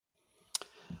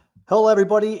Hello,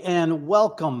 everybody, and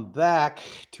welcome back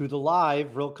to the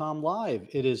live Realcomm Live.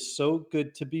 It is so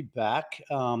good to be back.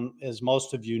 As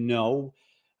most of you know,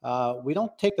 we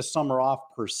don't take the summer off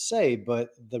per se,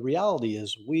 but the reality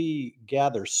is we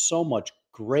gather so much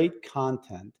great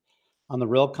content on the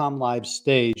Realcomm Live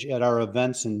stage at our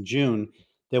events in June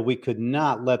that we could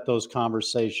not let those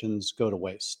conversations go to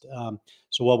waste.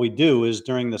 So, what we do is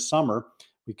during the summer,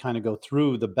 we kind of go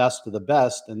through the best of the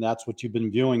best, and that's what you've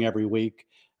been viewing every week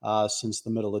since the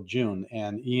middle of June.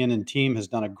 And Ian and team has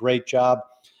done a great job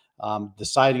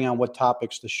deciding on what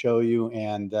topics to show you.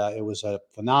 And it was a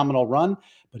phenomenal run.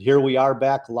 But here we are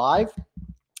back live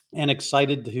and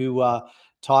excited to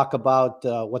talk about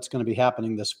what's going to be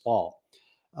happening this fall.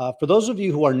 For those of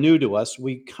you who are new to us,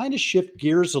 we kind of shift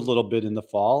gears a little bit in the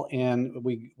fall, and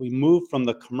we move from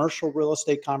the commercial real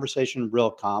estate conversation,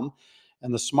 Realcomm,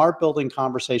 and the smart building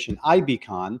conversation,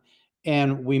 IBCon,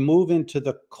 and we move into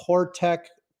the core tech,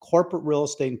 corporate real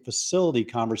estate and facility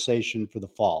conversation for the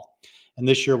fall. And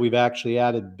this year, we've actually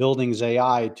added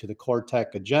BuildingsAI to the core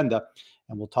tech agenda,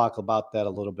 and we'll talk about that a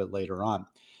little bit later on.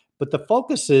 But the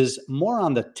focus is more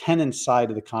on the tenant side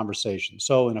of the conversation.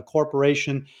 So in a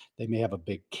corporation, they may have a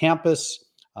big campus,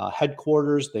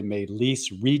 headquarters, they may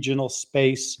lease regional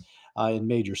space in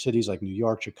major cities like New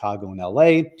York, Chicago, and LA.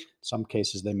 In some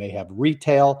cases, they may have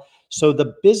retail. So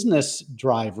the business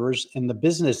drivers and the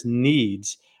business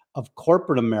needs of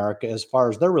corporate America, as far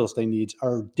as their real estate needs,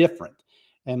 are different.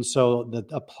 And so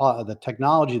the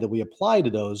technology that we apply to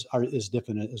those is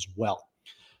different as well.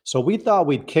 So we thought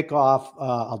we'd kick off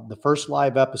the first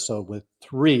live episode with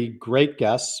three great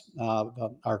guests,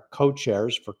 our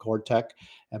co-chairs for Core Tech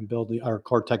and building our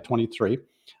Core Tech 23.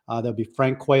 There'll be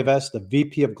Frank Cuevas, the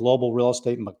VP of Global Real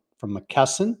Estate from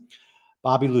McKesson,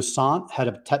 Bobby Louissaint, Head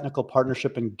of Technical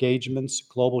Partnership Engagements,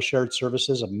 Global Shared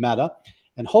Services of Meta,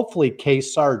 and hopefully Kay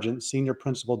Sargent, Senior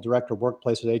Principal Director of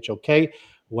Workplace at HOK,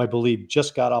 who I believe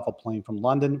just got off a plane from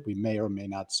London. We may or may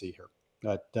not see her.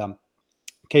 But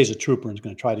Kay's a trooper and is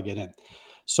going to try to get in.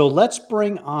 So let's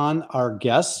bring on our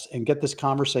guests and get this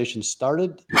conversation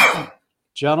started.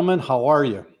 Gentlemen, how are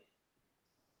you?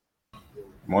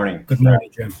 Morning. Good morning,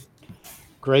 Jim.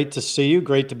 Great to see you.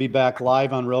 Great to be back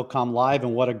live on Realcomm Live,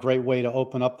 and what a great way to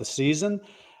open up the season.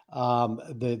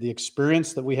 The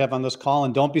experience that we have on this call,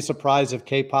 and don't be surprised if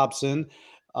Kay pops in.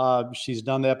 She's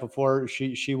done that before.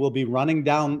 She will be running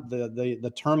down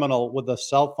the terminal with a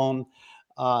cell phone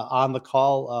on the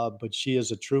call, but she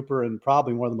is a trooper and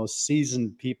probably one of the most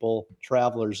seasoned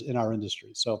travelers in our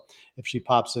industry. So if she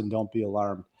pops in, don't be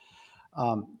alarmed.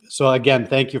 So again,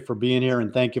 thank you for being here,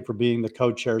 and thank you for being the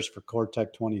co-chairs for Core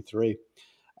Tech 23.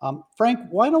 Frank,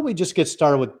 why don't we just get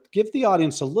started with give the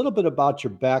audience a little bit about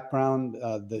your background,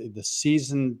 the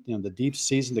seasoned, the deep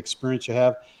seasoned experience you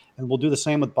have, and we'll do the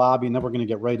same with Bobby, and then we're going to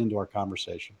get right into our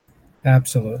conversation.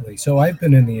 Absolutely. So I've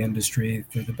been in the industry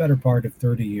for the better part of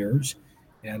 30 years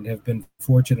and have been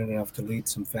fortunate enough to lead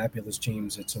some fabulous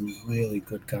teams at some really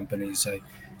good companies. I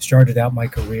started out my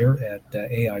career at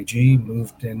AIG,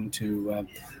 moved into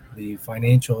the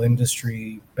financial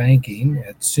industry banking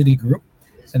at Citigroup,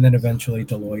 and then eventually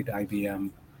Deloitte, IBM,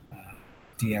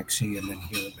 DXC, and then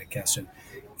here at McKesson.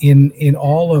 In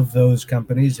all of those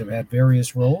companies, I've had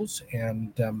various roles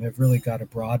and have really got a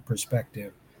broad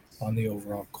perspective on the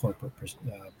overall corporate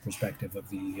perspective of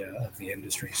the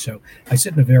industry. So I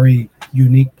sit in a very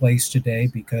unique place today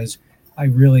because I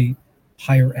really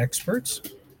hire experts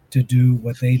to do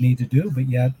what they need to do, but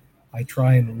yet I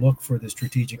try and look for the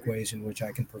strategic ways in which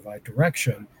I can provide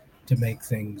direction to make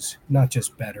things not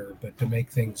just better, but to make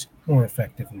things more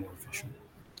effective and more efficient.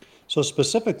 So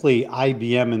specifically,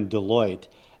 IBM and Deloitte,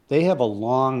 they have a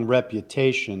long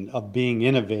reputation of being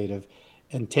innovative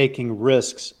and taking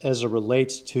risks as it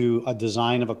relates to a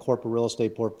design of a corporate real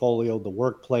estate portfolio, the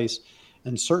workplace,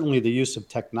 and certainly the use of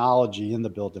technology in the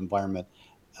built environment.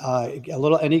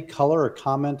 Any color or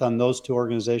comment on those two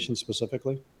organizations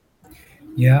specifically?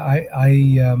 Yeah,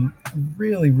 I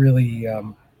really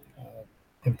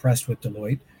impressed with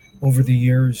Deloitte. Over the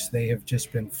years, they have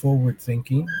just been forward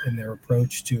thinking in their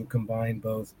approach to combine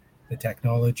both the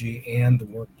technology and the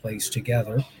workplace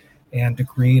together and to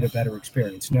create a better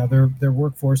experience. Now, their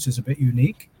workforce is a bit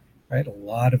unique, right? A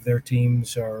lot of their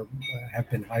teams have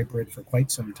been hybrid for quite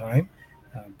some time,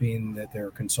 being that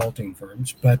they're consulting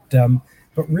firms, but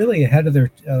really ahead of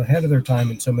their time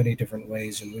in so many different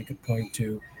ways. And we could point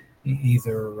to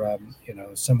either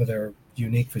some of their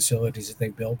unique facilities that they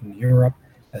built in Europe,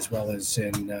 as well as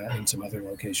in some other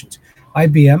locations.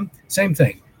 IBM, same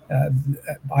thing.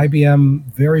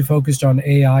 IBM very focused on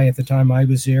AI at the time I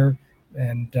was here.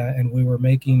 And we were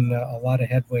making a lot of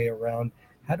headway around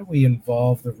how do we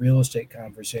involve the real estate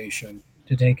conversation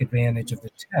to take advantage of the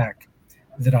tech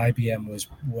that IBM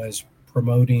was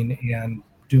promoting and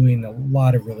doing a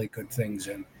lot of really good things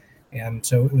in. And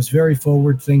so it was very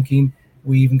forward thinking.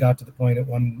 We even got to the point at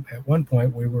one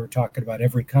point we were talking about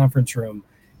every conference room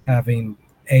having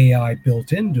AI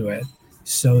built into it,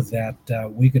 so that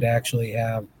we could actually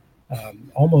have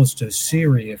almost a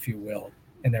Siri, if you will,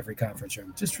 in every conference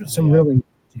room. Just for some Yeah. really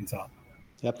interesting thought.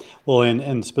 Yep. Well,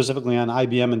 and specifically on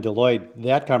IBM and Deloitte,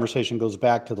 that conversation goes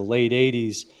back to the late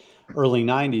 80s, early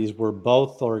 90s, where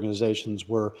both organizations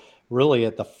were really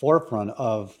at the forefront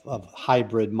of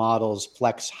hybrid models,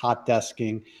 flex hot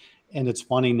desking. And it's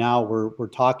funny now we're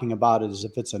talking about it as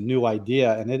if it's a new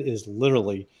idea, and it is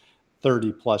literally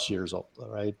 30 plus years old,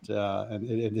 right?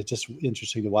 And it's just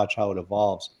interesting to watch how it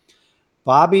evolves.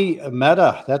 Bobby,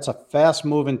 Meta, that's a fast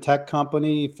moving tech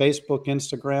company, Facebook,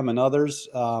 Instagram, and others.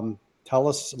 Tell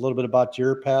us a little bit about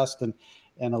your past and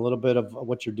a little bit of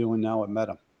what you're doing now at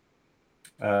Meta.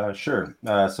 Sure.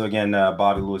 So again,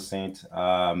 Bobby Louissaint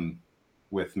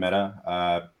with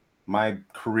Meta. My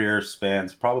career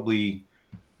spans probably,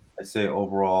 I'd say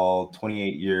overall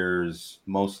 28 years,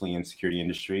 mostly in security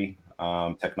industry,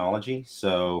 technology.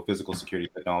 So physical security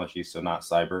technology, so not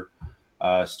cyber.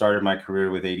 Started my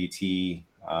career with ADT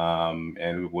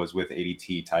and was with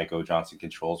ADT Tyco Johnson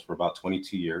Controls for about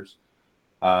 22 years.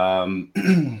 Um,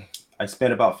 I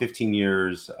spent about 15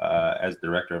 years as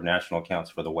director of national accounts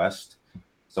for the West.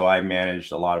 So I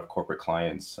managed a lot of corporate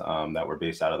clients that were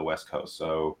based out of the West Coast.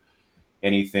 So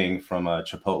anything from a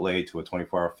Chipotle to a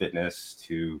 24-hour fitness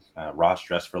to Ross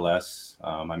Dress for Less.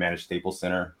 I managed Staples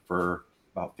Center for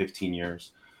about 15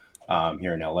 years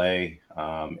here in LA.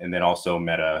 And then also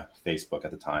Meta, Facebook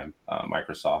at the time,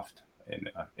 Microsoft,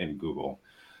 and Google.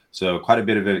 So quite a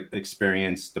bit of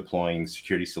experience deploying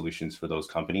security solutions for those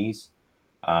companies,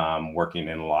 working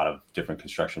in a lot of different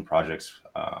construction projects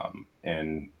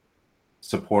and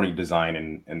supporting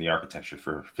design and the architecture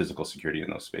for physical security in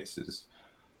those spaces.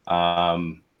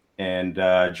 And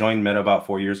joined Meta about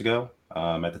 4 years ago.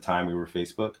 At the time, we were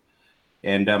Facebook.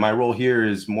 And my role here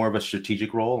is more of a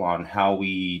strategic role on how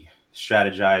we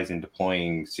strategize in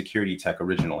deploying security tech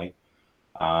originally.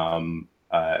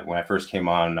 When I first came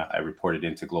on, I reported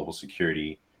into global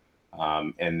security.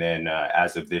 And then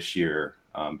as of this year,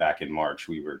 back in March,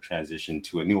 we were transitioned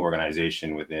to a new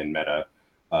organization within Meta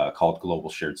called Global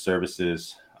Shared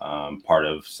Services, part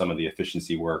of some of the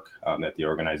efficiency work that the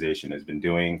organization has been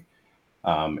doing,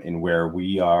 and where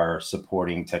we are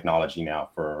supporting technology now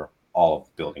for all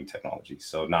of building technology.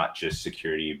 So not just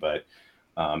security, but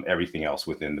everything else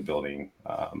within the building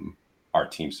our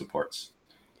team supports.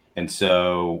 And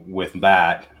so with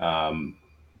that,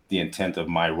 the intent of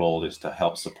my role is to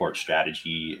help support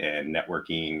strategy and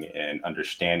networking and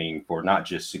understanding for not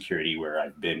just security, where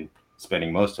I've been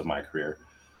spending most of my career,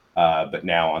 but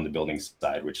now on the building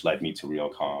side, which led me to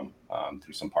Realcomm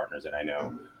through some partners that I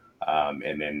know.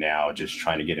 And then now just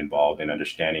trying to get involved in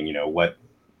understanding,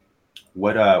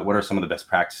 what are some of the best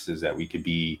practices that we could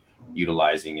be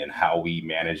utilizing and how we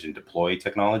manage and deploy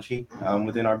technology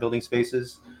within our building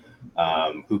spaces.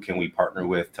 Who can we partner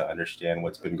with to understand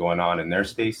what's been going on in their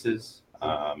spaces?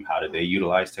 How do they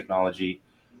utilize technology?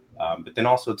 But then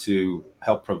also to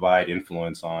help provide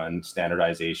influence on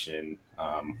standardization.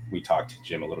 We talked to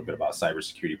Jim a little bit about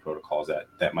cybersecurity protocols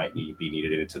that might be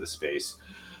needed into the space,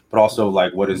 but also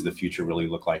like what does the future really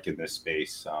look like in this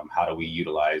space? How do we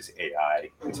utilize AI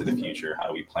into the future? How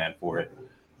do we plan for it?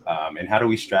 And how do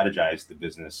we strategize the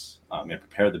business and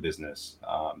prepare the business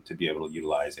to be able to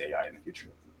utilize AI in the future?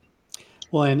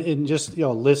 Well, and just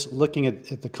looking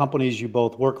at the companies you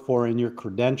both work for and your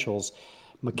credentials,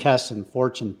 McKesson,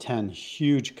 Fortune 10,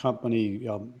 huge company,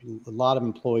 a lot of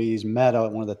employees, Meta,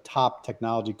 one of the top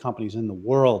technology companies in the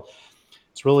world.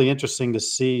 It's really interesting to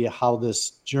see how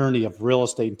this journey of real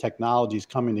estate and technology is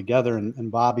coming together.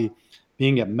 And Bobby,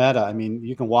 being at Meta, I mean,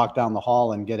 you can walk down the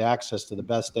hall and get access to the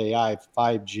best AI,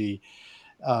 5G,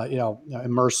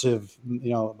 immersive,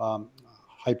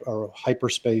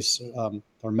 hyperspace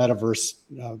or metaverse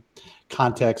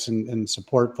context and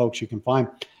support folks you can find.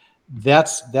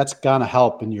 That's gonna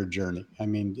help in your journey. I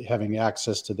mean, having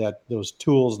access to those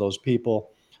tools, those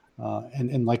people,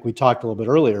 and like we talked a little bit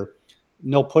earlier,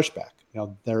 no pushback.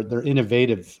 They're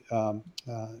innovative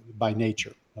by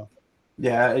nature.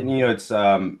 Yeah, and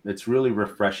it's really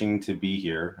refreshing to be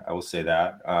here. I will say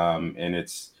that, and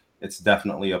it's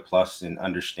definitely a plus in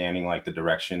understanding like the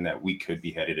direction that we could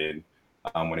be headed in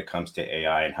when it comes to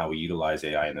AI and how we utilize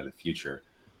AI into the future.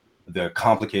 The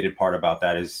complicated part about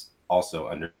that is also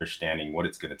understanding what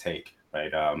it's going to take,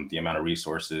 right? The amount of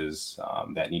resources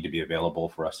that need to be available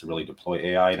for us to really deploy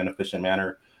AI in an efficient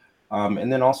manner,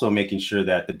 And then also making sure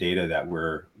that the data that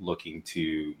we're looking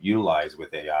to utilize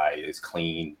with AI is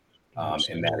clean,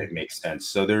 and that it makes sense.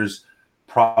 So there's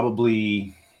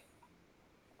probably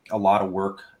a lot of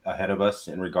work ahead of us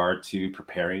in regard to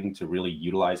preparing to really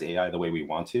utilize AI the way we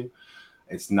want to.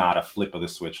 It's not a flip of the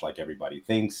switch like everybody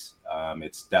thinks.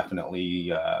 It's definitely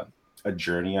a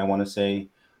journey, I want to say,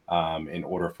 in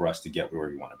order for us to get where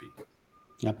we want to be.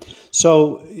 Yeah.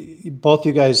 So both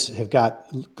you guys have got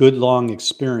good long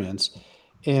experience.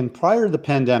 And prior to the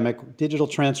pandemic, digital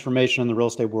transformation in the real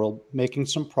estate world making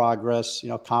some progress.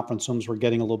 Conference rooms were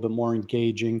getting a little bit more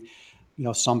engaging.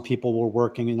 Some people were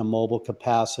working in a mobile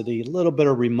capacity, a little bit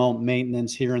of remote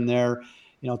maintenance here and there,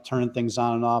 turning things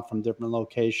on and off from different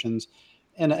locations,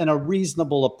 and a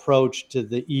reasonable approach to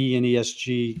the E and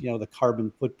ESG, the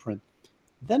carbon footprint.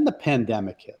 Then the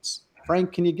pandemic hits.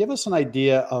 Frank, can you give us an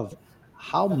idea of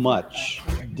how much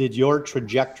did your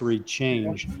trajectory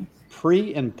change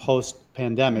pre and post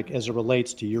pandemic as it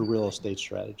relates to your real estate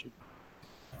strategy?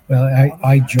 Well,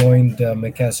 I joined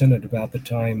McKesson at about the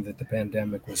time that the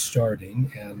pandemic was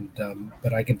starting,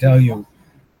 but I can tell you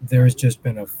there's just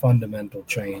been a fundamental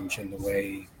change in the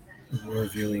way we're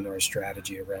viewing our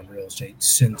strategy around real estate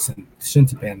since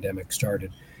the pandemic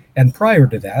started. And prior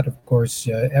to that, of course,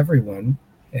 everyone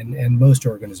and most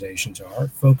organizations are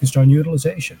focused on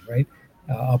utilization, right?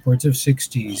 Upwards of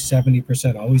 60,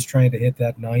 70%, always trying to hit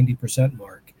that 90%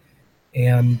 mark.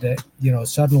 And,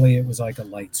 suddenly it was like a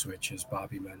light switch, as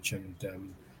Bobby mentioned,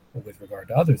 with regard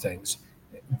to other things.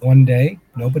 One day,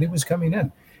 nobody was coming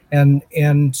in.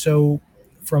 And so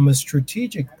from a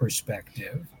strategic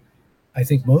perspective, I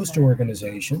think most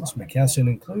organizations, McKesson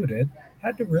included,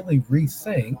 had to really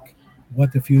rethink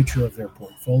what the future of their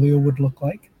portfolio would look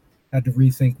like, had to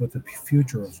rethink what the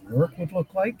future of work would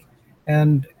look like.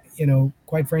 And,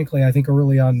 quite frankly, I think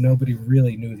early on, nobody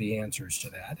really knew the answers to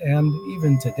that. And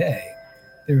even today,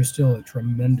 there is still a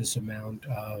tremendous amount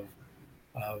of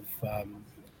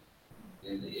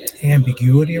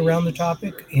ambiguity around the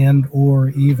topic or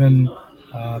even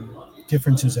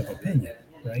differences of opinion,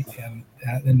 right?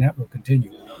 And that will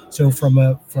continue. So from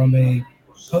a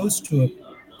post to a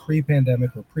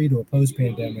pre-pandemic or pre to a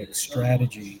post-pandemic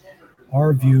strategy,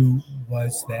 our view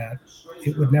was that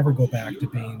it would never go back to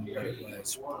being what it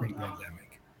was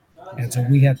pre-pandemic. And so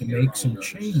we had to make some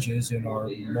changes in our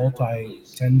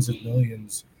tens of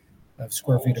millions of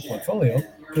square feet of portfolio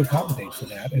to accommodate for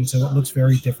that. And so it looks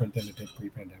very different than it did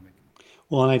pre-pandemic.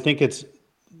 Well, and I think it's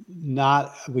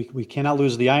not, we cannot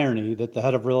lose the irony that the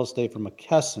head of real estate for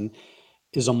McKesson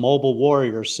is a mobile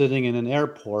warrior sitting in an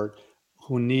airport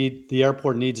the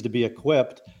airport needs to be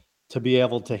equipped to be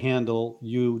able to handle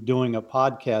you doing a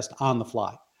podcast on the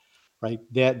fly, right?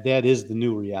 That is the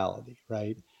new reality,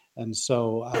 right? And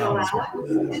so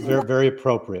very, very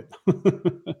appropriate.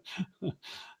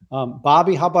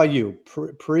 Bobby, how about you?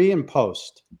 Pre and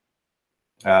post?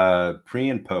 Pre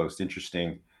and post,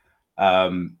 interesting.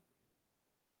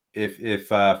 If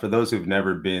for those who've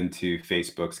never been to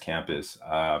Facebook's campus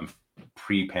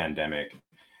pre-pandemic,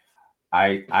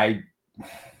 I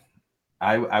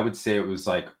would say it was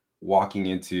like walking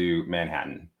into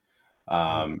Manhattan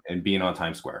and being on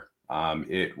Times Square.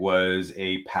 It was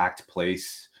a packed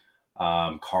place,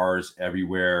 cars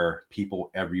everywhere,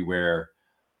 people everywhere.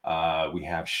 We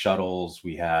have shuttles,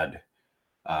 we had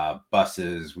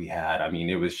buses,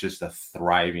 it was just a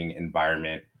thriving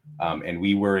environment. And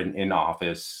we were an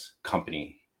in-office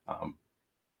company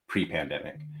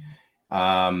pre-pandemic.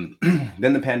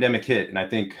 Then the pandemic hit, and I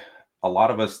think a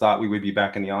lot of us thought we would be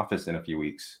back in the office in a few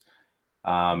weeks.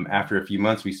 After a few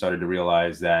months, we started to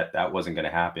realize that wasn't going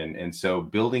to happen. And so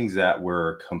buildings that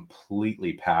were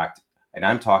completely packed, and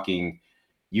I'm talking,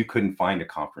 you couldn't find a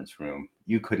conference room,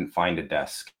 you couldn't find a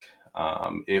desk.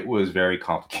 It was very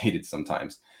complicated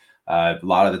sometimes. A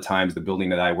lot of the times, the building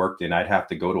that I worked in, I'd have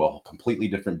to go to a completely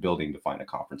different building to find a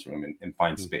conference room and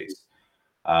find space.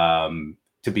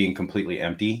 To being completely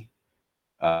empty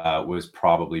was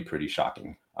probably pretty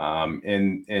shocking.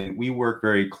 And we work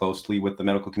very closely with the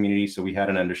medical community, so we had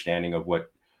an understanding of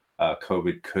what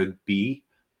COVID could be,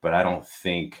 but I don't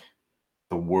think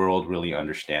the world really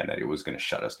understand that it was going to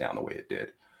shut us down the way it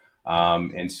did.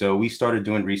 And so we started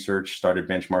doing research, started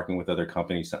benchmarking with other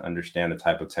companies to understand the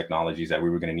type of technologies that we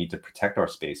were going to need to protect our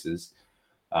spaces.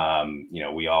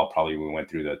 We all probably went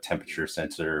through the temperature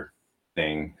sensor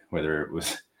thing, whether it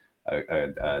was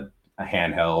a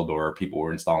handheld or people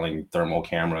were installing thermal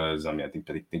cameras. I think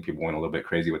people went a little bit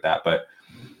crazy with that, but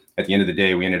at the end of the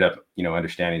day, we ended up,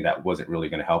 understanding that wasn't really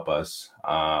going to help us,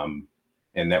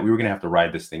 and that we were going to have to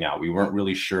ride this thing out. We weren't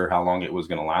really sure how long it was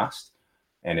going to last.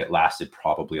 And it lasted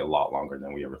probably a lot longer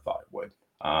than we ever thought it would.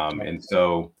 And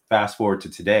so fast forward to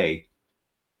today,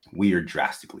 we are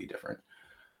drastically different.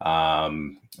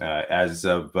 As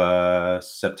of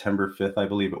September 5th, I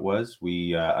believe it was,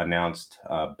 we announced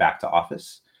back to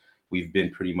office. We've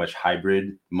been pretty much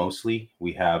hybrid mostly.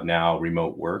 We have now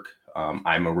remote work.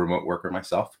 I'm a remote worker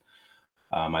myself.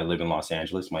 I live in Los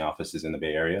Angeles. My office is in the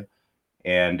Bay Area.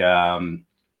 And,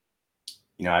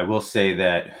 you know, I will say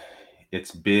that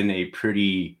it's been a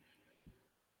pretty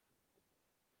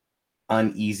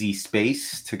uneasy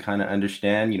space to kind of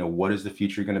understand, you know, what is the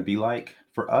future going to be like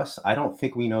for us? I don't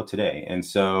think we know today. And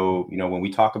so, you know, when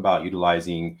we talk about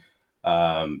utilizing,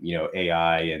 you know,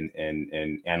 AI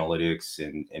and analytics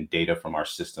and data from our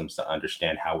systems to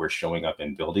understand how we're showing up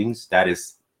in buildings, that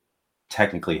is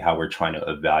technically how we're trying to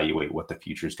evaluate what the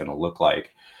future is going to look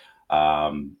like.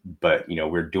 But, you know,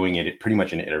 we're doing it pretty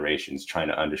much in iterations, trying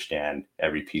to understand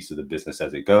every piece of the business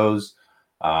as it goes.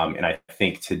 And I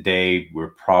think today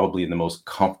we're probably in the most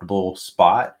comfortable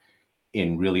spot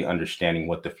in really understanding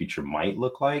what the future might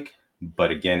look like.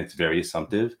 But again, it's very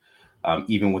assumptive,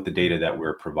 even with the data that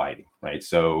we're providing, right?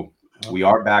 So we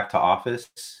are back to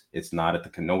office. It's not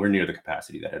at the nowhere near the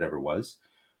capacity that it ever was.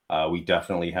 We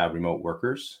definitely have remote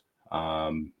workers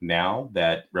now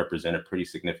that represent a pretty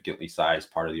significantly sized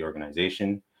part of the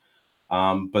organization.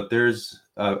 But there's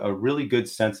a really good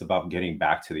sense about getting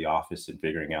back to the office and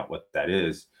figuring out what that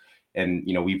is. And,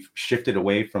 you know, we've shifted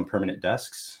away from permanent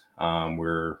desks.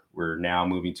 We're now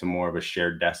moving to more of a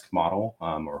shared desk model,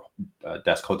 or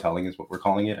desk hoteling is what we're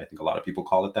calling it. I think a lot of people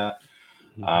call it that.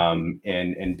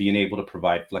 And being able to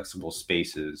provide flexible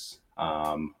spaces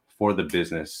for the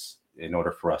business in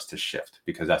order for us to shift,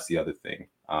 because that's the other thing.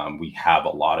 We have a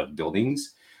lot of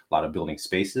buildings, a lot of building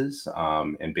spaces,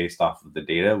 and based off of the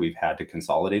data, we've had to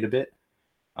consolidate a bit.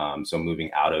 So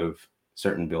moving out of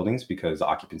certain buildings because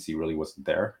occupancy really wasn't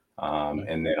there.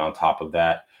 And then on top of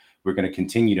that, we're going to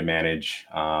continue to manage,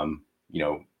 you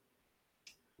know,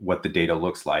 what the data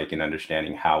looks like and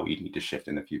understanding how we need to shift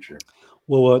in the future.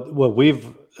 Well, what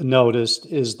we've noticed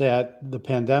is that the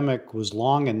pandemic was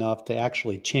long enough to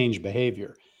actually change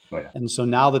behavior. Oh, yeah. And so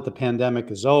now that the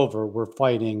pandemic is over, we're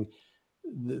fighting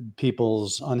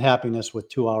people's unhappiness with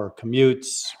 2-hour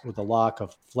commutes, with a lack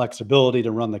of flexibility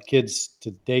to run the kids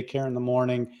to daycare in the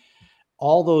morning.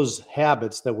 All those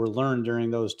habits that were learned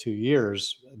during those 2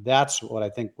 years, that's what I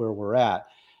think where we're at.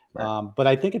 Right. But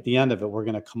I think at the end of it, we're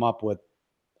going to come up with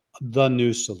the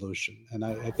new solution. And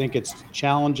I think it's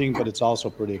challenging, but it's also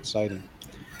pretty exciting.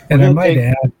 And I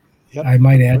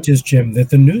might add, just Jim, that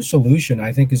the new solution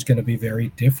I think is going to be very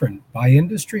different by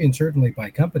industry and certainly by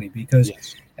company, because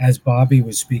as Bobby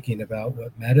was speaking about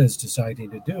what Meta is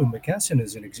deciding to do, McKesson,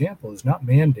 as an example, is not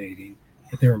mandating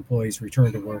that their employees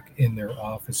return to work in their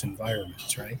office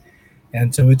environments, right?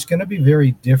 And so it's going to be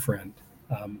very different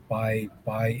by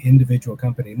individual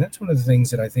company. And that's one of the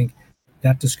things that I think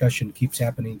that discussion keeps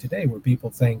happening today, where people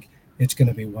think it's going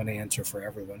to be one answer for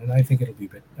everyone. And I think it'll be a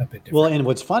bit different. Well, and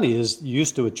what's funny is you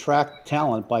used to attract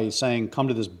talent by saying, come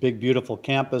to this big, beautiful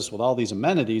campus with all these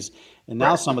amenities. And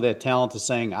now some of that talent is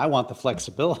saying, I want the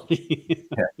flexibility.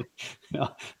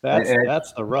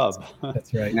 That's the rub.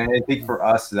 That's right. And I think for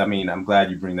us, I mean, I'm glad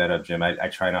you bring that up, Jim. I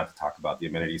try not to talk about the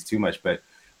amenities too much, but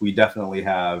we definitely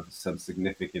have some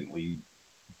significantly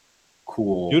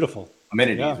cool, beautiful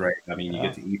amenities, right? I mean, you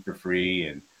get to eat for free,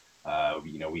 and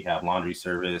you know, we have laundry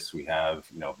service, we have,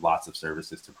 you know, lots of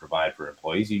services to provide for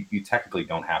employees. You technically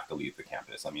don't have to leave the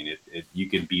campus. I mean, you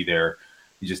can be there.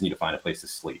 You just need to find a place to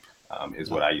sleep, is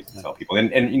what I used to tell people.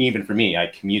 And even for me, I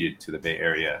commuted to the Bay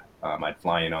Area. I'd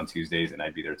fly in on Tuesdays and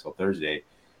I'd be there till Thursday,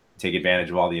 take advantage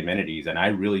of all the amenities. And I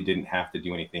really didn't have to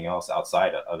do anything else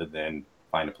outside other than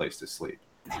find a place to sleep.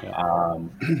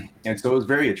 And so it was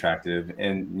very attractive.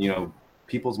 And, you know,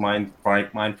 people's mind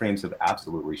frames have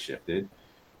absolutely shifted.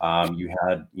 You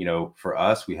had, you know, for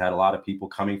us, we had a lot of people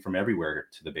coming from everywhere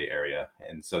to the Bay Area.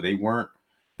 And so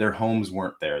their homes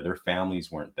weren't there. Their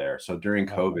families weren't there. So during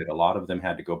COVID, a lot of them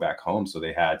had to go back home. So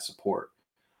they had support.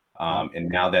 And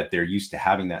now that they're used to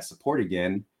having that support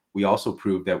again, we also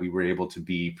proved that we were able to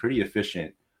be pretty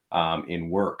efficient in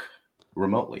work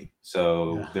remotely.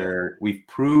 So we've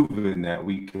proven that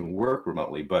we can work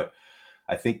remotely. But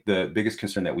I think the biggest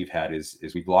concern that we've had is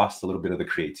we've lost a little bit of the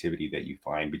creativity that you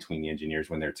find between the engineers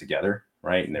when they're together,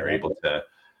 right? And they're able to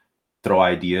throw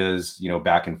ideas, you know,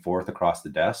 back and forth across the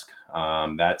desk.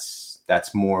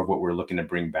 That's more of what we're looking to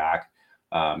bring back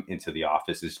into the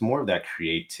office. It's more of that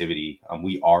creativity.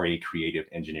 We are a creative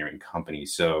engineering company,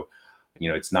 so you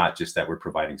know, it's not just that we're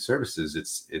providing services.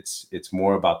 It's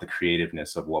more about the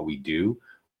creativeness of what we do.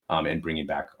 and bringing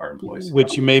back our employees.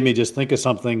 Which you made me just think of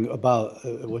something about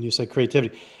when you say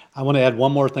creativity. I want to add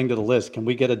one more thing to the list. Can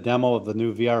we get a demo of the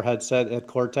new VR headset at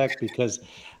CoreTech? Because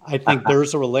I think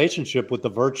there's a relationship with the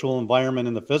virtual environment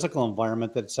and the physical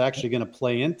environment that's actually going to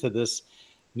play into this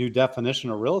new definition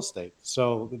of real estate.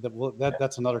 So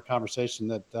that's another conversation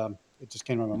that it just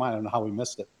came to my mind. I don't know how we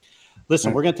missed it.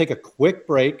 Listen, we're going to take a quick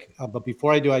break. But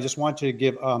before I do, I just want you to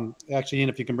give, actually, Ian,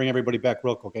 if you can bring everybody back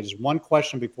real quick. Just one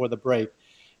question before the break,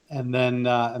 and then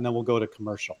we'll go to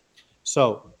commercial.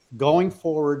 So going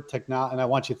forward, and I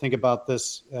want you to think about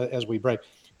this as we break.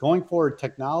 Going forward,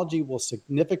 technology will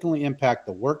significantly impact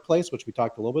the workplace, which we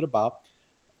talked a little bit about,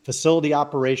 facility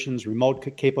operations,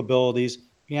 remote capabilities,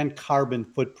 and carbon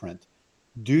footprint.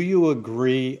 Do you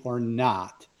agree or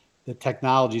not that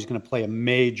technology is going to play a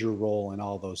major role in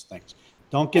all those things?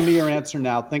 Don't give me your answer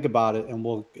now. Think about it, and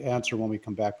we'll answer when we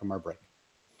come back from our break.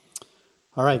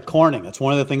 All right, Corning. That's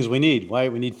one of the things we need,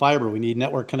 right? We need fiber. We need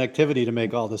network connectivity to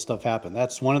make all this stuff happen.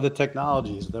 That's one of the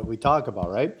technologies that we talk about,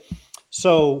 right?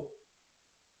 So,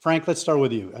 Frank, let's start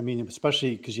with you. I mean,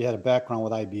 especially because you had a background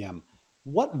with IBM.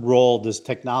 What role does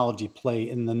technology play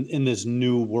in this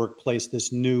new workplace,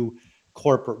 this new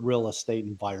corporate real estate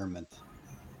environment?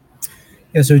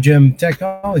 Yeah, so Jim,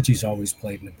 technology's always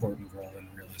played an important role in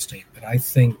real estate, but I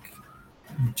think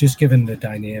just given the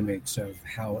dynamics of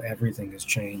how everything has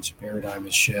changed, paradigm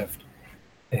has shifted,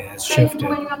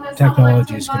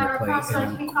 technology is going to play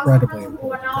an incredibly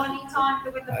important role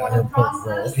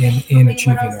in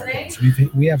achieving our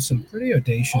goals. We have some pretty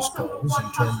audacious goals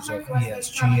in terms of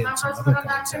ESG and some other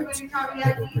concepts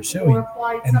that we're pursuing.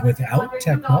 And without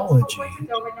technology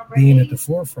being at the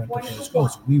forefront of those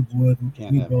goals, we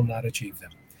will not achieve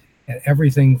them. And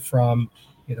everything from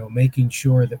making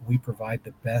sure that we provide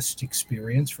the best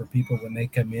experience for people when they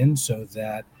come in, so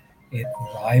that it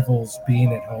rivals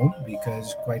being at home,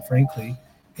 because quite frankly,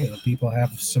 people have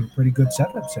some pretty good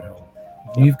setups at home.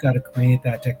 We've got to create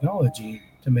that technology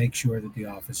to make sure that the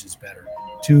office is better.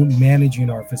 To managing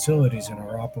our facilities and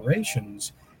our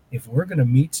operations, if we're going to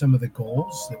meet some of the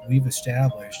goals that we've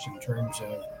established in terms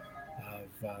of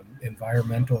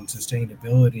environmental and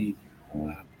sustainability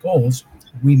goals,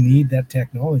 we need that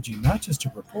technology, not just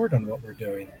to report on what we're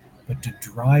doing, but to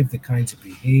drive the kinds of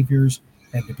behaviors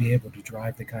and to be able to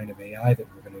drive the kind of AI that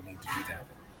we're going to need to do that.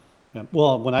 Yeah.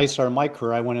 Well, when I started my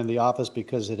career, I went in the office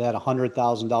because it had a $100,000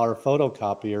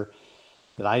 photocopier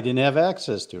that I didn't have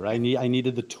access to. Right? I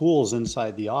needed the tools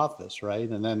inside the office, right?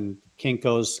 And then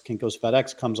Kinko's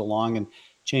FedEx comes along and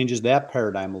changes that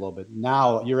paradigm a little bit.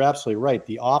 Now, you're absolutely right.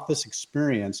 The office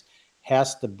experience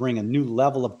has to bring a new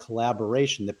level of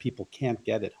collaboration that people can't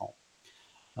get at home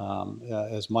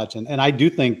as much. And I do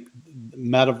think the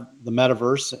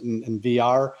metaverse and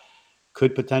VR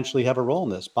could potentially have a role in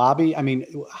this. Bobby, I mean,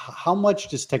 how much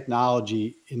does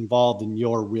technology involved in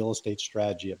your real estate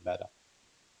strategy at Meta?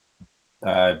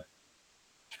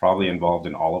 Probably involved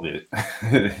in all of it.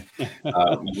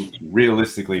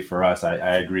 Realistically, for us,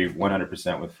 I agree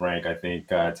 100% with Frank. I think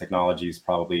technology has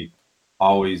probably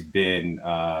always been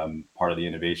part of the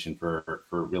innovation for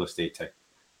real estate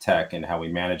tech and how we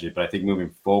manage it. But I think moving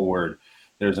forward,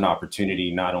 there's an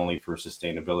opportunity not only for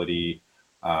sustainability,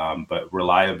 but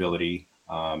reliability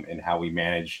in how we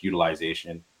manage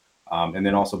utilization, and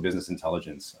then also business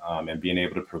intelligence and being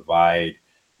able to provide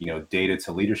data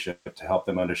to leadership to help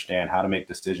them understand how to make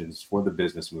decisions for the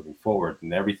business moving forward,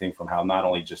 and everything from how not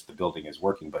only just the building is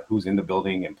working, but who's in the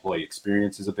building. Employee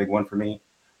experience is a big one for me.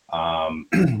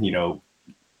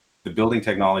 The building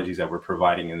technologies that we're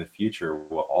providing in the future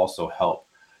will also help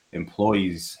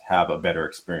employees have a better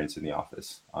experience in the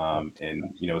office.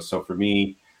 So for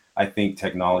me, I think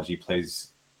technology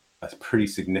plays a pretty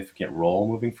significant role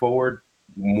moving forward,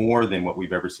 more than what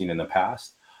we've ever seen in the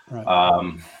past.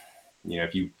 Right.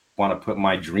 If you want to put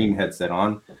my dream headset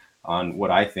on what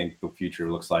I think the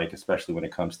future looks like, especially when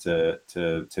it comes to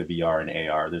VR and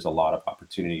AR, there's a lot of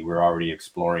opportunity. We're already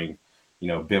exploring,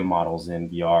 BIM models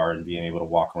in VR and being able to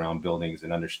walk around buildings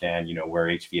and understand, where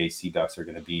HVAC ducts are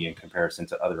going to be in comparison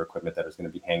to other equipment that is going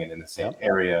to be hanging in the same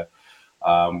area.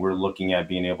 We're looking at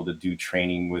being able to do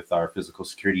training with our physical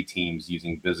security teams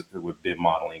using with BIM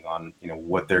modeling on,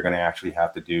 what they're going to actually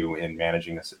have to do in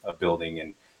managing a building,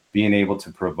 and being able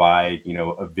to provide,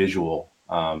 a visual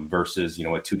versus, a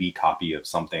 2D copy of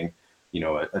something,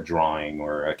 a drawing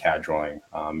or a CAD drawing,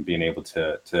 being able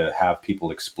to have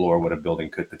people explore what a building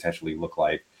could potentially look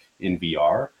like in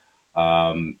VR.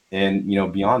 And,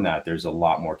 beyond that, there's a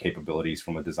lot more capabilities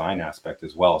from a design aspect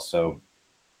as well. So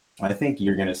I think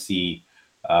you're going to see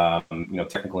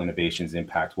technical innovations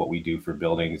impact what we do for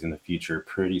buildings in the future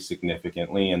pretty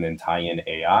significantly, and then tie in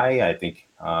AI, I think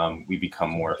we become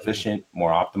more efficient,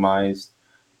 more optimized,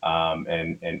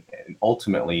 and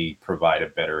ultimately provide a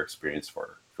better experience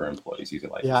for employees using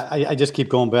life. Yeah, I just keep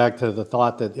going back to the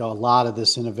thought that a lot of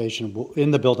this innovation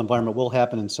in the built environment will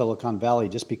happen in Silicon Valley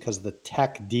just because of the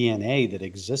tech DNA that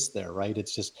exists there, right?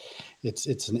 It's just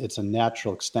it's a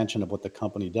natural extension of what the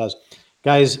company does.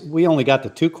 Guys, we only got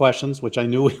to 2 questions, which I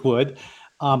knew we would,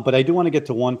 but I do want to get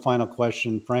to one final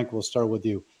question. Frank, we'll start with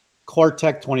you. Core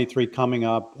Tech 23 coming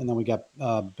up, and then we got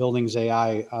Buildings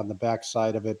AI on the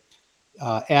backside of it.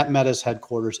 At Meta's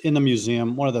headquarters in the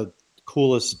museum, one of the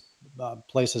coolest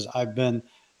places I've been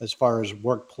as far as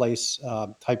workplace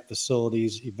type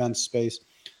facilities, event space.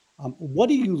 What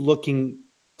are you looking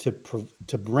to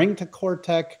bring to Core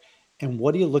Tech, and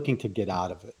what are you looking to get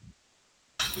out of it?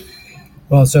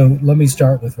 Well, so let me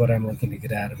start with what I'm looking to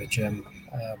get out of it, Jim.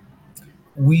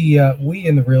 We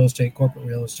in the corporate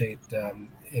real estate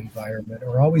environment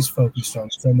are always focused on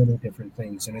so many different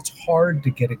things, and it's hard to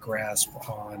get a grasp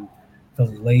on the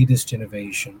latest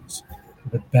innovations,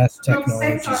 the best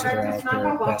technologies that are out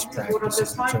there, best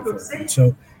practices, and so forth. And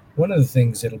so, one of the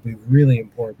things that'll be really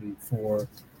important for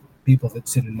people that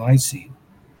sit in my seat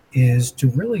is to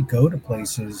really go to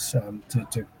places to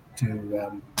the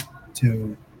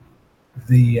to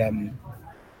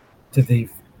the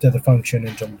to the function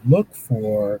and to look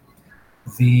for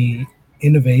the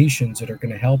innovations that are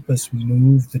going to help us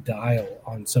move the dial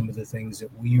on some of the things that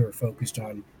we are focused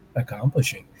on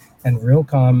accomplishing. And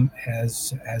Realcomm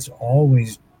has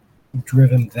always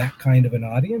driven that kind of an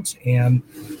audience, and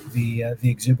the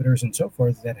exhibitors and so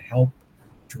forth that help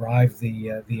drive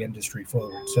the industry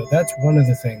forward. So that's one of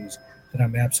the things that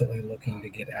I'm absolutely looking to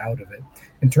get out of it.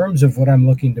 In terms of what I'm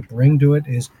looking to bring to it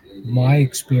is my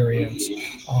experience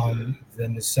on the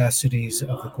necessities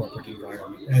of the corporate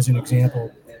environment. As an example,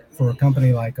 for a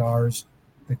company like ours,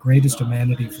 the greatest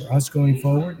amenity for us going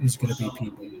forward is going to be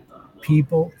people.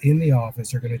 People in the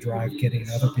office are going to drive getting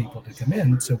other people to come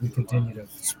in, so we continue to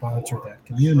sponsor that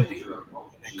community,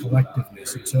 that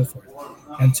collectiveness, and so forth.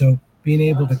 And so being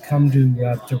able to come to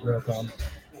Realcomm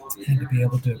and to be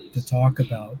able to talk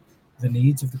about the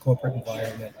needs of the corporate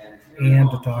environment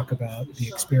and to talk about the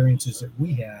experiences that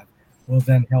we have will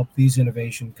then help these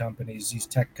innovation companies, these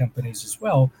tech companies as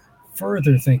well,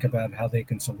 further think about how they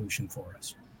can solution for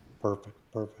us. Perfect.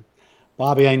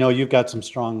 Bobby, I know you've got some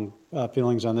strong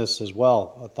feelings on this as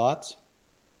well. Thoughts?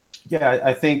 Yeah,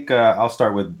 I think I'll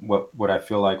start with what I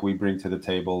feel like we bring to the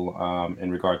table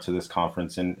in regard to this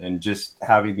conference, and just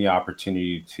having the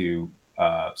opportunity to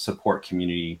support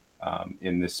community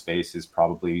in this space is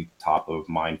probably top of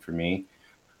mind for me.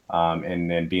 And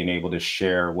then being able to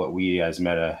share what we as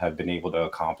Meta have been able to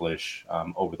accomplish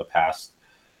over the past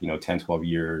 10, 12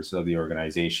 years of the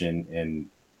organization, and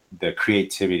the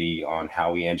creativity on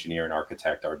how we engineer and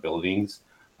architect our buildings,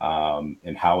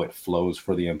 and how it flows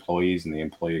for the employees and the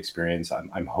employee experience.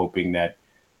 I'm hoping that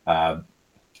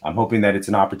it's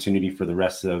an opportunity for the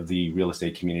rest of the real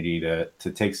estate community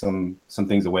to take some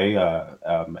things away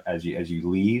as you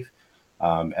leave,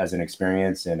 as an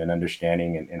experience and an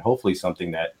understanding, and hopefully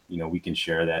something that we can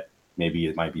share, that maybe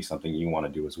it might be something you want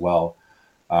to do as well.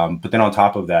 But then on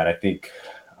top of that, I think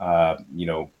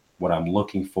what I'm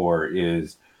looking for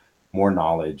is more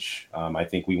knowledge. I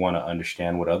think we want to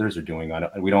understand what others are doing.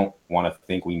 We don't want to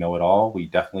think we know it all. We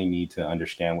definitely need to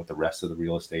understand what the rest of the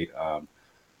real estate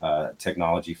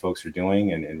technology folks are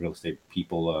doing, and real estate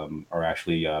people are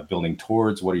actually building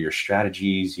towards. What are your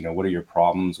strategies? What are your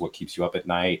problems? What keeps you up at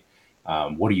night?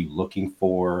 What are you looking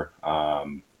for?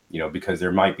 Because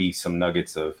there might be some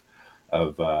nuggets of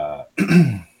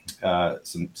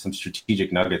some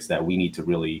strategic nuggets that we need to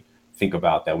really think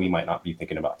about that we might not be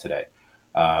thinking about today.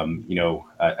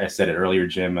 I said it earlier,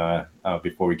 Jim,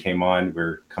 before we came on,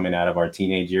 we're coming out of our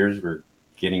teenage years. We're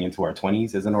getting into our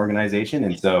 20s as an organization.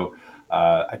 And so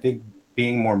I think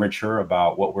being more mature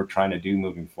about what we're trying to do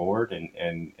moving forward,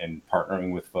 and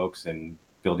partnering with folks and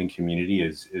building community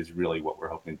is really what we're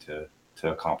hoping to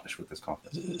accomplish with this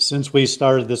conference. Since we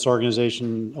started this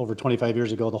organization over 25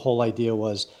 years ago, the whole idea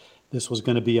was this was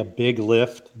going to be a big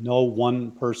lift. No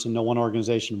one person, no one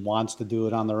organization wants to do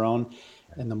it on their own.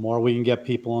 And the more we can get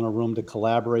people in a room to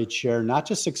collaborate, share, not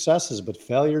just successes, but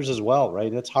failures as well,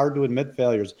 right? It's hard to admit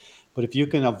failures, but if you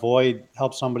can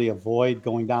help somebody avoid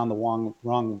going down the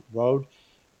wrong road,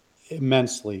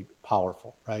 immensely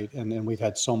powerful, right? And we've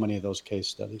had so many of those case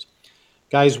studies.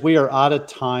 Guys, we are out of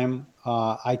time.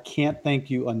 I can't thank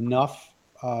you enough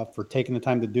for taking the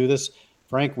time to do this.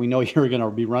 Frank, we know you're going to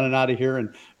be running out of here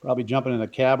and probably jumping in a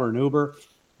cab or an Uber.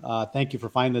 Thank you for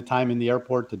finding the time in the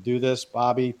airport to do this.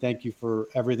 Bobby, thank you for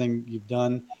everything you've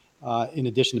done, in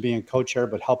addition to being a co-chair,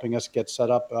 but helping us get set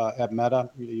up at Meta.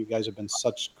 You guys have been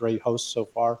such great hosts so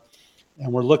far.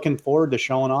 And we're looking forward to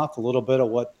showing off a little bit of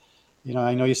what,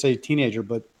 I know you say teenager,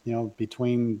 but,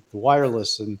 between the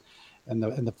wireless and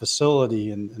the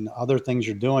facility and other things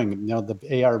you're doing,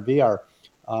 the AR, VR,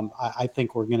 I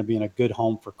think we're going to be in a good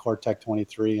home for CoRE Tech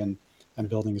 23 and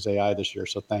BuildingsAI this year.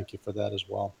 So thank you for that as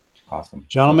well. Awesome.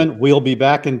 Gentlemen, we'll be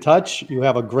back in touch. You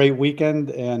have a great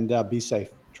weekend and be safe.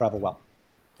 Travel well.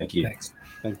 Thank you. Thanks.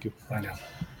 Thank you. Bye now.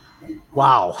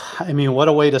 Wow. I mean, what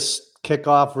a way to kick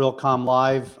off Realcomm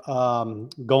Live,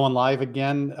 going live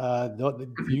again.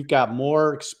 You've got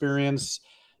more experience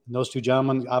than those two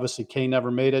gentlemen. Obviously, Kay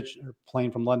never made it. Her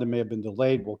plane from London may have been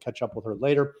delayed. We'll catch up with her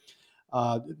later.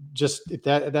 Just if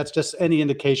that's just any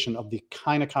indication of the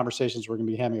kind of conversations we're going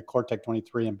to be having at CoRE Tech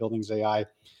 23 and BuildingsAI.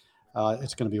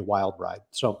 It's going to be a wild ride.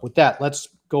 So with that, let's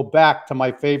go back to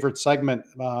my favorite segment.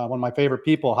 One of my favorite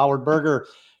people, Howard Berger.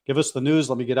 Give us the news.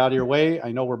 Let me get out of your way.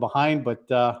 I know we're behind, but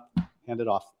hand it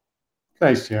off.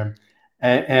 Thanks, Jim.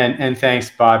 And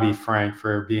thanks, Bobby, Frank,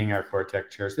 for being our CoRE Tech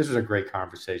chairs. This was a great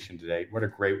conversation today. What a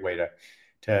great way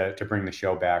to bring the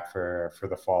show back for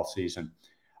the fall season.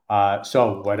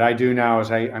 So what I do now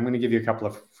is I'm going to give you a couple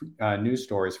of news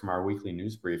stories from our weekly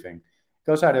news briefing. It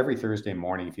goes out every Thursday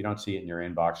morning. If you don't see it in your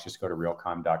inbox, just go to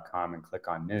realcomm.com and click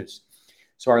on news.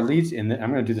 So our leads I'm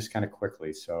going to do this kind of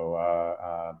quickly. So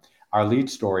our lead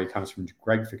story comes from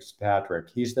Greg Fitzpatrick.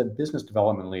 He's the business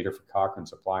development leader for Cochrane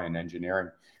Supply and Engineering,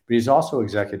 but he's also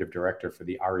executive director for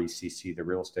the RECC, the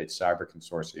Real Estate Cyber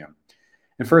Consortium.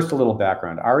 And first, a little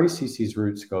background. RECC's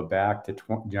roots go back to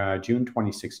June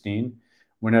 2016,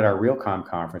 when at our Realcomm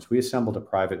conference, we assembled a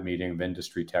private meeting of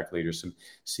industry tech leaders, some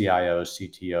CIOs,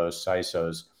 CTOs,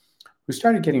 CISOs, who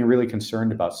started getting really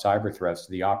concerned about cyber threats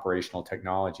to the operational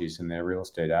technologies in their real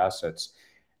estate assets.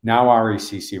 Now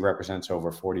RECC represents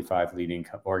over 45 leading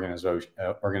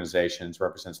organizations,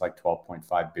 represents like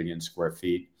 12.5 billion square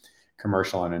feet,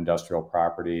 commercial and industrial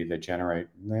property that generate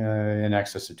in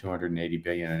excess of 280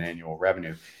 billion in annual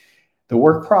revenue. The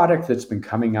work product that's been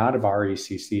coming out of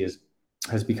RECC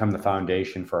has become the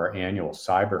foundation for our annual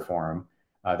Cyber Forum.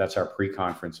 That's our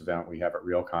pre-conference event we have at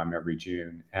Realcomm every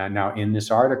June. And now in this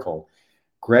article,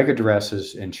 Greg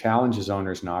addresses and challenges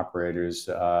owners and operators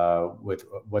with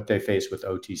what they face with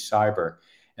OT cyber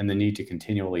and the need to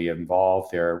continually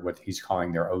evolve what he's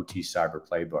calling their OT cyber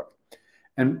playbook.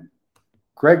 And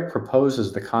Greg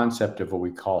proposes the concept of what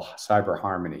we call cyber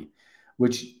harmony,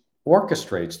 which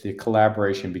orchestrates the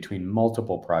collaboration between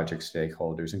multiple project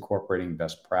stakeholders, incorporating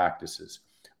best practices,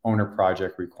 owner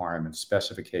project requirements,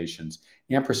 specifications,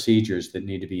 and procedures that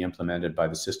need to be implemented by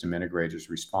the system integrators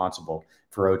responsible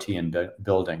for OT and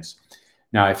buildings.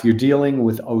 Now, if you're dealing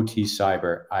with OT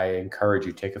cyber, I encourage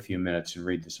you to take a few minutes and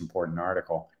read this important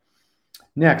article.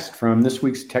 Next, from this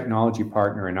week's technology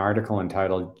partner, an article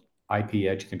entitled IP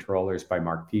Edge Controllers by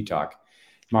Mark Peacock.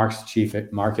 Mark's Chief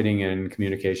Marketing and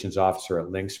Communications Officer at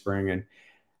Linkspring.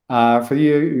 And for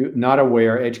you not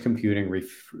aware, edge computing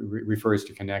refers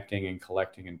to connecting and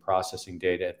collecting and processing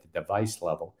data at the device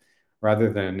level,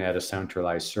 rather than at a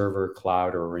centralized server,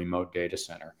 cloud, or a remote data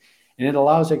center. And it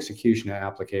allows execution of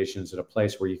applications at a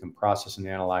place where you can process and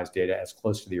analyze data as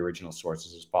close to the original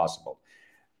sources as possible,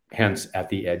 hence at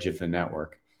the edge of the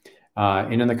network.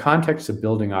 And in the context of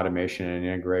building automation and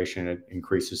integration, it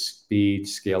increases speed,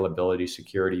 scalability,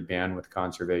 security, bandwidth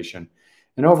conservation,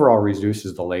 and overall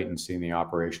reduces the latency and the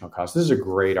operational cost. This is a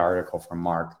great article from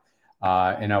Mark,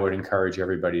 and I would encourage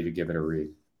everybody to give it a read.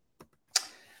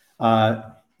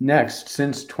 Next,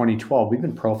 since 2012, we've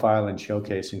been profiling and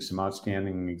showcasing some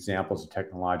outstanding examples of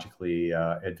technologically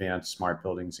advanced smart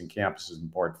buildings and campuses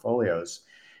and portfolios.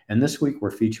 And this week,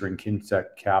 we're featuring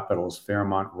Kingtech Capital's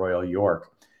Fairmont Royal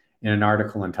York in an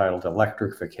article entitled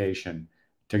Electrification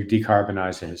to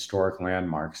Decarbonize a Historic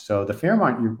Landmark. So the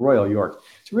Fairmont Royal York,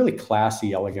 it's a really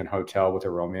classy, elegant hotel with a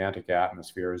romantic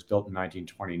atmosphere. It was built in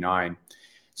 1929.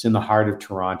 It's in the heart of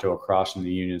Toronto, across from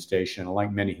the Union Station. And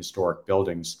like many historic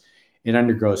buildings, it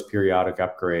undergoes periodic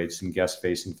upgrades and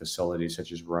guest-facing facilities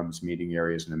such as rooms, meeting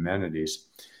areas, and amenities.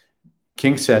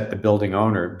 Kingset, the building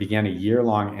owner, began a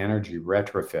year-long energy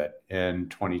retrofit in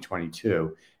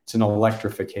 2022. It's an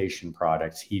electrification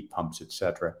product, heat pumps,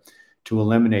 etc., to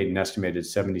eliminate an estimated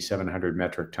 7,700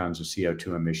 metric tons of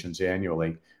CO2 emissions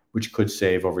annually, which could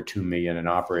save over $2 million in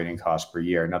operating costs per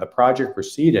year. Now, the project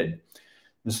proceeded.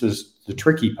 This is the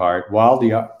tricky part. While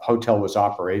the hotel was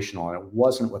operational, and it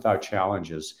wasn't without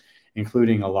challenges,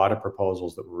 including a lot of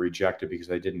proposals that were rejected because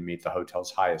they didn't meet the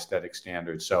hotel's high aesthetic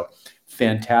standards. So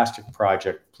fantastic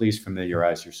project. Please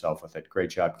familiarize yourself with it. Great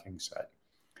job, Kingset.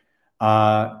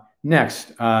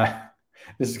 Next,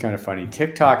 this is kind of funny.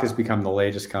 TikTok has become the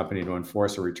latest company to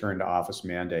enforce a return to office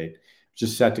mandate, which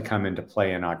is set to come into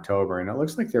play in October. And it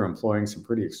looks like they're employing some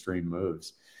pretty extreme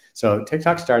moves. So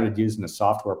TikTok started using a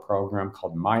software program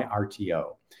called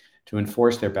MyRTO to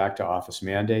enforce their back to office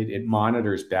mandate. It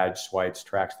monitors badge swipes,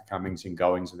 tracks the comings and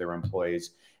goings of their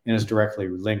employees, and is directly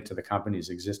linked to the company's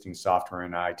existing software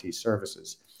and IT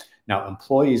services. Now,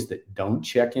 employees that don't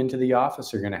check into the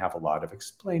office are going to have a lot of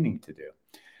explaining to do.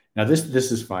 Now, this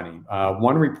is funny.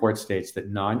 One report states that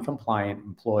non-compliant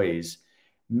employees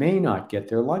may not get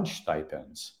their lunch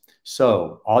stipends.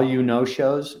 So all you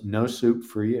no-shows, no soup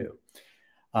for you.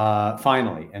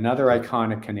 Finally, another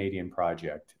iconic Canadian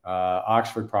project.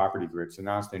 Oxford Property Groups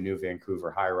announced their new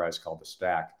Vancouver high-rise called The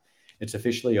Stack. It's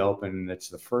officially open. It's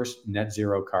the first net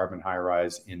zero carbon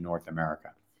high-rise in North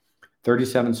America.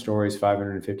 37 stories,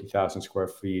 550,000 square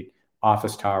feet,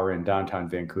 office tower in downtown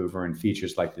Vancouver, and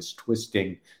features like this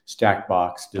twisting stack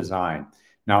box design.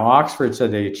 Now, Oxford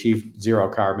said they achieved zero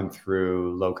carbon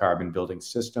through low carbon building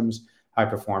systems, high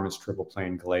performance triple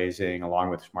plane glazing, along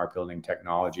with smart building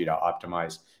technology to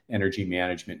optimize energy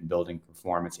management and building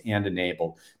performance and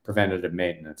enable preventative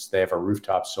maintenance. They have a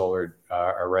rooftop solar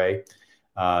array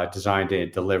designed to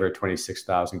deliver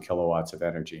 26,000 kilowatts of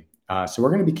energy. So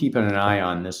we're going to be keeping an eye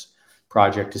on this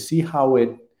project to see how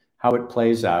it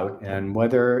plays out and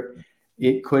whether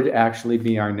it could actually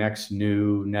be our next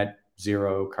new net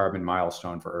zero carbon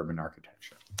milestone for urban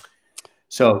architecture.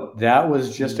 So that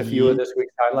was just a few of this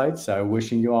week's highlights.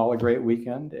 Wishing you all a great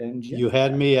weekend. And you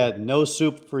had me at no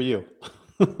soup for you.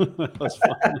 That's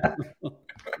fun.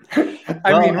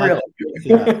 Really.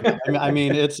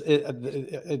 It's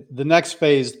the next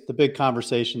phase, the big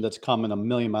conversation that's coming a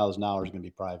million miles an hour is going to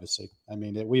be privacy.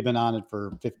 We've been on it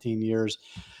for 15 years.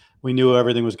 We knew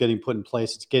everything was getting put in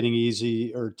place. It's getting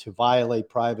easier to violate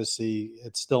privacy.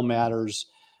 It still matters.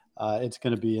 It's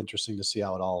going to be interesting to see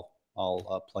how it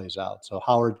all plays out. So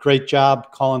Howard, great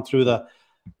job calling through the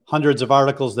hundreds of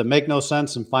articles that make no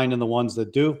sense and finding the ones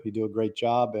that do. You do a great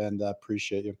job, and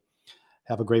appreciate you.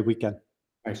 Have a great weekend.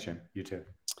 Thanks, Jim. You too.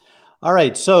 All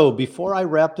right. So before I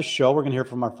wrap the show, we're going to hear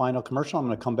from our final commercial. I'm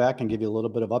going to come back and give you a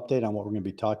little bit of update on what we're going to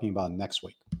be talking about next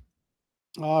week.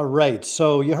 All right.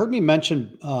 So you heard me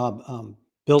mention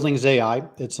BuildingsAI.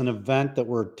 It's an event that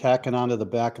we're tacking onto the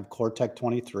back of CoreTech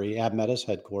 23 at Meta's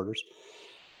headquarters.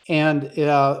 And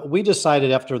we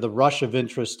decided after the rush of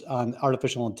interest on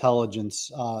artificial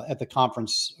intelligence at the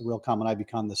conference, Realcomm and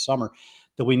IBCon this summer,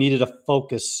 that we needed to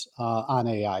focus on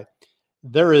AI.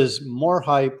 There is more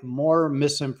hype, more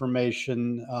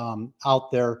misinformation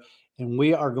out there, and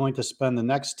we are going to spend the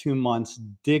next 2 months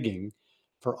digging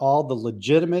for all the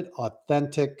legitimate,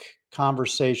 authentic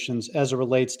conversations as it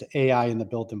relates to AI in the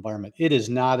built environment. It is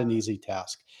not an easy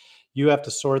task. You have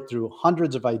to sort through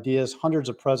hundreds of ideas, hundreds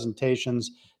of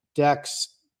presentations,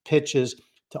 decks, pitches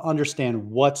to understand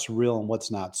what's real and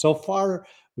what's not. So far,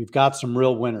 we've got some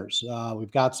real winners.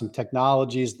 We've got some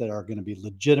technologies that are going to be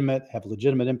legitimate, have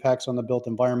legitimate impacts on the built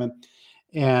environment.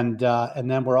 And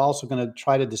then we're also going to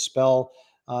try to dispel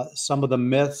some of the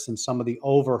myths and some of the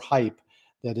overhype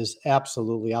that is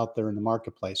absolutely out there in the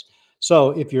marketplace.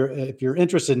 So if you're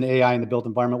interested in AI in the built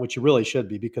environment, which you really should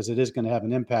be, because it is going to have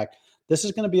an impact, this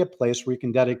is going to be a place where you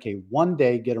can dedicate one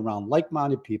day, get around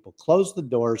like-minded people, close the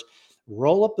doors,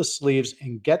 roll up the sleeves,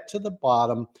 and get to the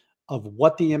bottom of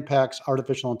what the impacts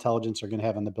artificial intelligence are going to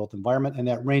have on the built environment. And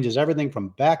that ranges everything from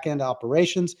back-end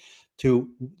operations to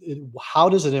how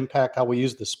does it impact how we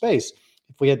use the space.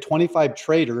 If we had 25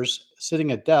 traders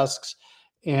sitting at desks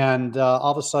and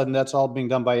all of a sudden that's all being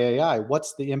done by AI,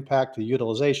 what's the impact to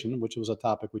utilization, which was a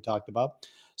topic we talked about.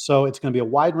 So it's going to be a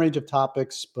wide range of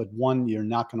topics, but one you're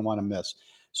not going to want to miss.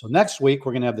 So next week,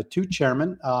 we're going to have the two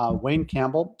chairmen, Wayne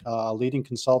Campbell, a leading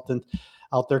consultant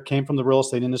out there, came from the real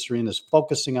estate industry and is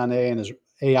focusing on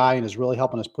AI and is really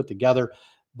helping us put together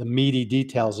the meaty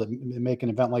details that make an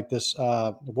event like this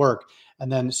work.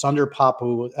 And then Sundar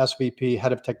Papu, SVP,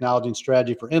 Head of Technology and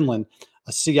Strategy for Inland,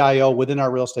 a CIO within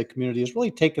our real estate community, has really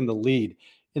taken the lead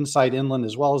inside Inland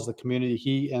as well as the community.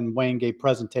 He and Wayne gave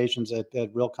presentations at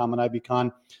Realcomm and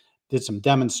IBCon, did some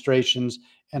demonstrations,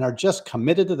 and are just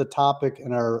committed to the topic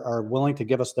and are willing to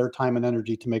give us their time and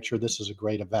energy to make sure this is a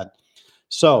great event.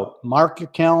 So mark your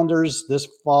calendars this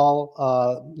fall,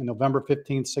 November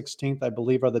 15th, 16th, I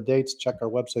believe are the dates. Check our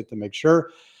website to make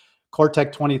sure.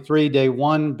 CoreTech 23, day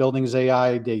 1,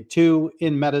 BuildingsAI, day 2,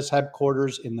 in Meta's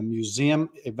headquarters in the museum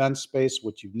event space,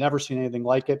 which you've never seen anything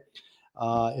like it.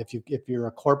 If you're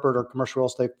a corporate or commercial real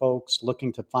estate folks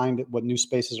looking to find what new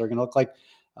spaces are going to look like,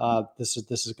 this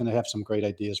is going to have some great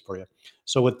ideas for you.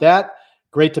 So with that,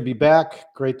 Great to be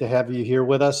back. Great to have you here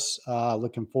with us.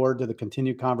 Looking forward to the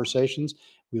continued conversations.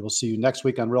 We will see you next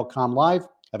week on Realcomm Live.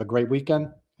 Have a great weekend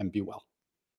and be well.